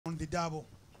the double.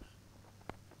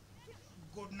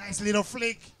 Good, nice little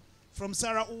flick from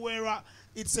Sarah Uwera.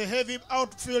 It's a heavy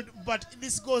outfield, but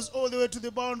this goes all the way to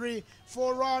the boundary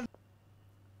for run.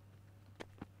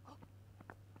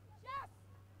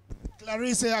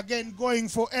 Clarisse again going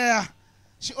for air.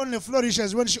 She only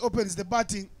flourishes when she opens the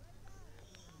batting.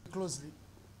 Closely.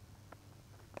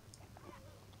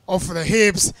 Off the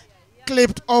hips,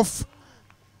 clipped off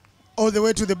all the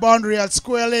way to the boundary at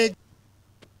square leg.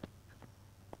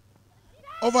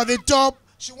 Over the top.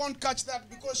 She won't catch that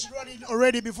because she ran it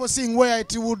already before seeing where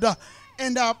it would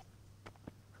end up.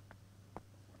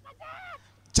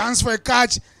 Chance for a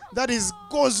catch. That is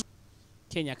goes.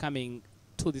 Kenya coming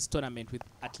to this tournament with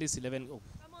at least 11. Oh,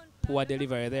 poor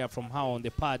delivery there from her on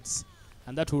the pads.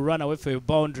 And that will run away for a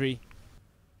boundary.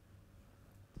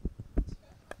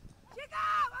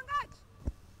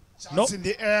 Chance in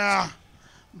the air.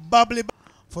 Bubbly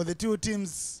for the two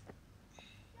teams.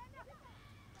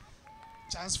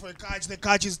 Chance for a catch. The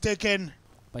catch is taken.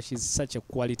 But she's such a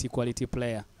quality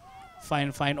player.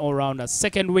 Fine all-rounder.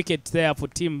 Second wicket there for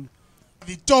team.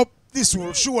 The top. This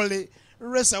will surely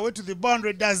race away to the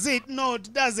boundary. Does it? No,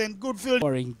 it doesn't. Good field.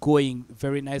 Going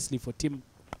very nicely for team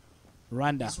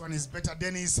RWANDA. This one is better.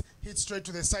 Dennis hit straight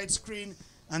to the side screen.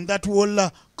 And that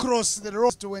will cross the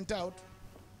road. Went out.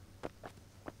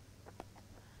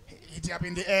 Hit it up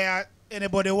in the air.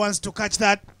 Anybody wants to catch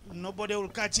that? Nobody will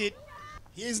catch it.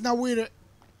 Here's Nawire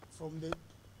from the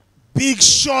big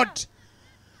shot.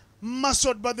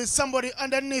 Muscled, but there's somebody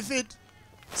underneath it.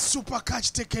 Super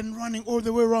catch taken, running all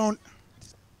the way around.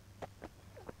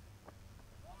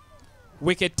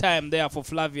 Wicket time there for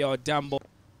Flavia Odambo.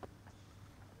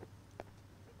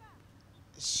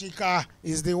 Shika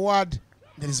is the word.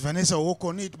 There is Vanessa walk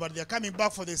on it, but they're coming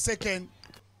back for the second.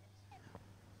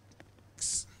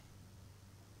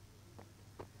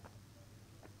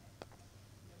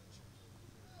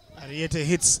 Ariete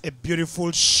hits a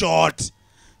beautiful shot.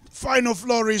 Final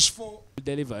flourish for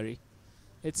delivery.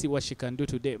 Let's see what she can do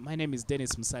today. My name is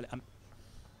Dennis Musale.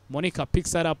 Monica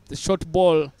picks that up. The short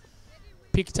ball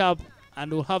picked up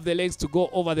and will have the legs to go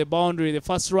over the boundary. The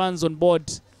first runs on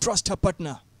board. Trust her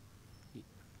partner.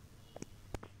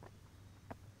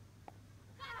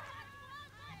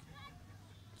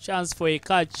 Chance for a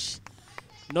catch.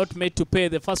 Not made to pay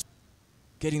the first.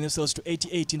 Getting themselves to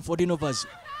 88 in 14 overs.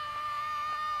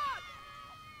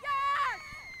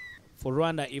 For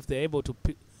RWANDA, if they're able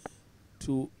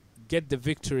to get the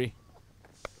victory.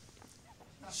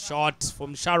 Shot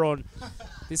from Sharon.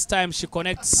 This time she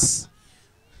connects.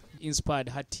 Inspired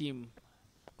her team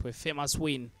to a famous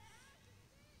win.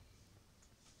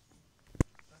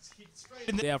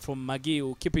 There from Maggie,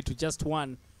 who keep it to just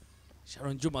one.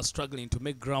 Sharon Juma struggling to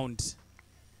make ground.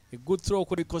 A good throw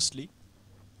could be costly.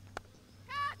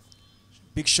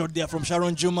 Big shot there from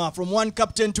Sharon Juma, from one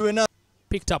captain to another.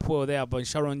 Picked up well there by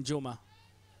Sharon Juma.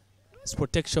 It's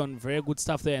protection, very good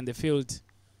stuff there in the field.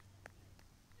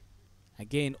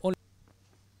 Again, only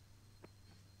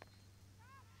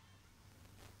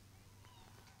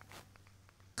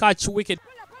catch, wicket,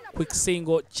 quick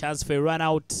single, chance for a run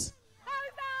out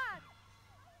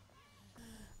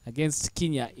against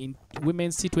Kenya in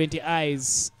women's T20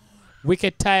 eyes.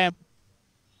 Wicket time.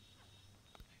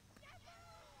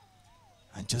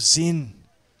 And Josine.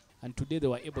 And today they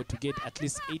were able to get at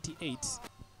least 88.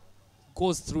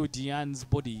 Goes through Diane's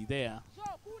body there.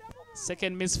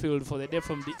 Second misfield for the day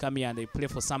from the come here and they play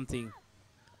for something.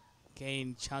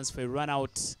 Again, chance for a run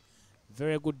out.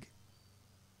 Very good.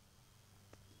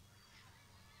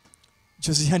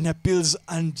 Josiane appeals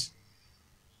and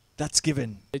that's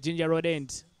given. The Ginger Road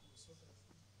end.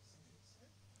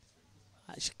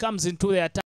 She comes into the attack.